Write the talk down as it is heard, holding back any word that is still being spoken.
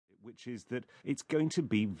which is that it's going to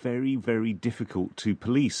be very, very difficult to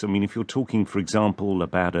police. I mean, if you're talking, for example,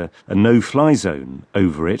 about a no-fly zone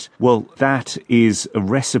over it, well, that is a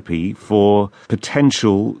recipe for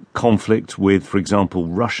potential conflict with, for example,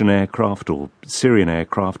 Russian aircraft or Syrian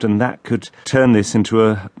aircraft, and that could turn this into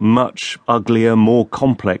a much uglier, more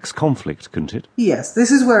complex conflict, couldn't it? Yes,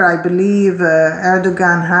 this is where I believe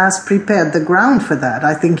Erdogan has prepared the ground for that.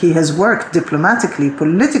 I think he has worked diplomatically,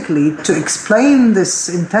 politically, to explain this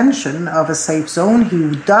intention of a safe zone.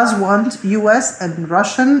 He does want US and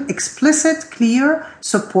Russian explicit, clear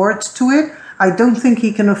support to it. I don't think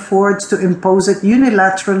he can afford to impose it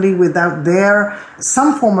unilaterally without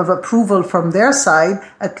some form of approval from their side,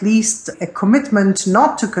 at least a commitment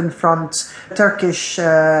not to confront Turkish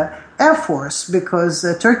Air Force, because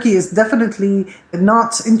Turkey is definitely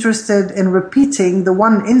not interested in repeating the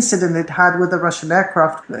one incident it had with the Russian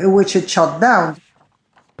aircraft, which it shot down.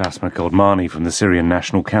 Basma Goldmani from the Syrian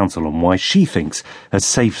National Council on why she thinks a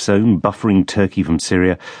safe zone buffering Turkey from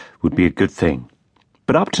Syria would be a good thing.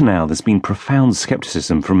 But up to now, there's been profound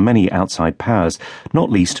scepticism from many outside powers, not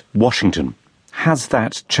least Washington. Has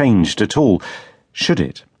that changed at all? Should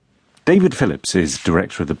it? David Phillips is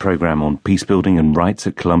director of the programme on peacebuilding and rights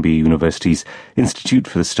at Columbia University's Institute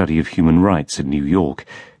for the Study of Human Rights in New York.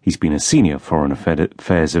 He's been a senior foreign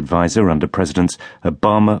affairs advisor under Presidents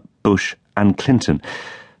Obama, Bush and Clinton.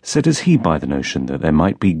 So does he buy the notion that there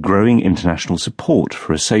might be growing international support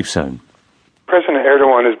for a safe zone? President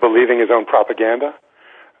Erdogan is believing his own propaganda.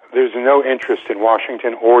 There's no interest in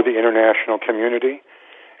Washington or the international community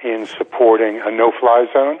in supporting a no-fly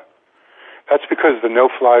zone. That's because the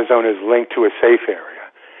no-fly zone is linked to a safe area,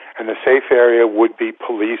 and the safe area would be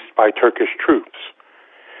policed by Turkish troops.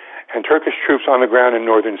 And Turkish troops on the ground in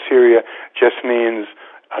northern Syria just means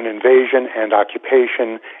an invasion and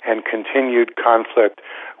occupation and continued conflict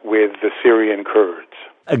with the Syrian Kurds.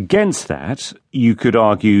 Against that, you could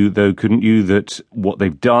argue, though, couldn't you, that what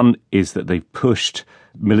they've done is that they've pushed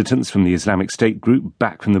militants from the Islamic State group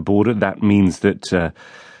back from the border. That means that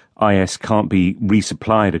IS can't be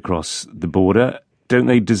resupplied across the border. Don't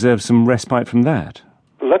they deserve some respite from that?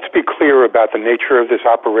 Let's be clear about the nature of this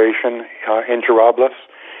operation in Jarablus.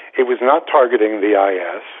 It was not targeting the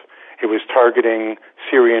IS. It was targeting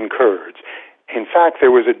Syrian Kurds. In fact,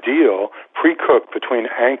 there was a deal pre-cooked between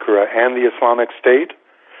Ankara and the Islamic State,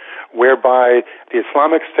 whereby the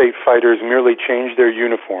Islamic State fighters merely changed their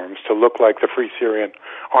uniforms to look like the Free Syrian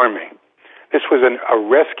Army. This was a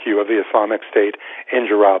rescue of the Islamic State in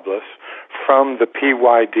Jarablus from the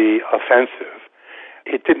PYD offensive.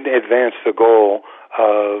 It didn't advance the goal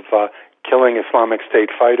of killing Islamic State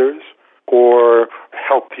fighters or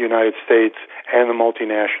help the United States and the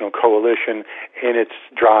multinational coalition in its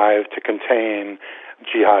drive to contain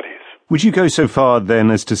jihadis. Would you go so far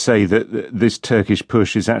then as to say that this Turkish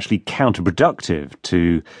push is actually counterproductive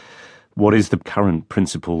to what is the current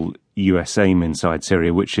principal US aim inside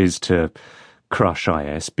Syria, which is to crush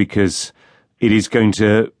IS, because it is going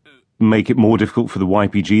to make it more difficult for the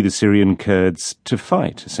YPG, the Syrian Kurds, to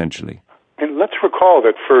fight, essentially? And let's recall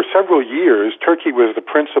that for several years, Turkey was the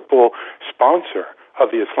principal sponsor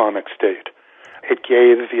of the Islamic State. It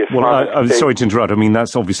gave the Islamic State... I'm sorry to interrupt. I mean,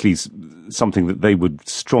 that's obviously something that they would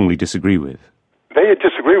strongly disagree with. They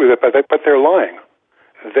disagree with it, but they're lying.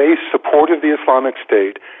 They supported the Islamic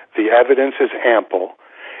State. The evidence is ample.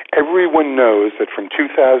 Everyone knows that from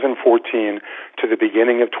 2014 to the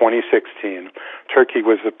beginning of 2016, Turkey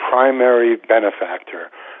was the primary benefactor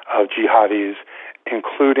of jihadis,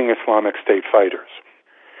 including Islamic State fighters.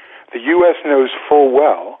 The U.S. knows full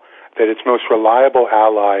well that its most reliable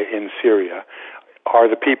ally in Syria are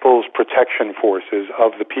the People's Protection Forces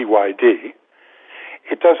of the PYD.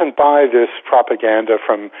 It doesn't buy this propaganda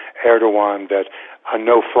from Erdogan that a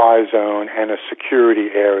no-fly zone and a security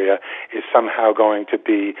area is somehow going to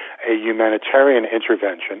be a humanitarian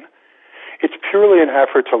intervention. It's purely an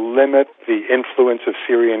effort to limit the influence of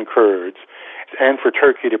Syrian Kurds and for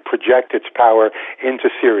Turkey to project its power into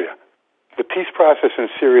Syria. The peace process in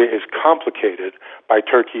Syria is complicated by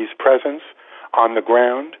Turkey's presence on the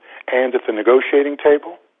ground and at the negotiating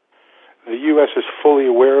table. The U.S. is fully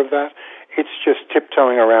aware of that. It's just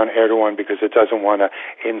tiptoeing around Erdogan because it doesn't want to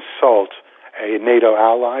insult a NATO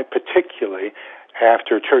ally, particularly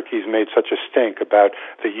after Turkey's made such a stink about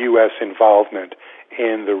the U.S. involvement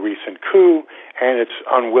in the recent coup and its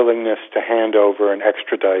unwillingness to hand over and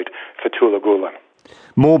extradite Fethullah Gulen.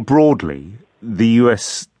 More broadly, the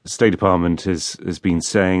U.S. State Department has been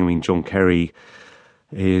saying, I mean, John Kerry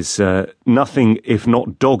is nothing if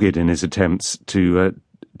not dogged in his attempts to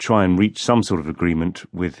try and reach some sort of agreement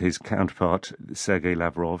with his counterpart, Sergei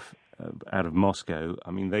Lavrov, out of Moscow.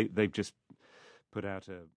 I mean, they've just put out a...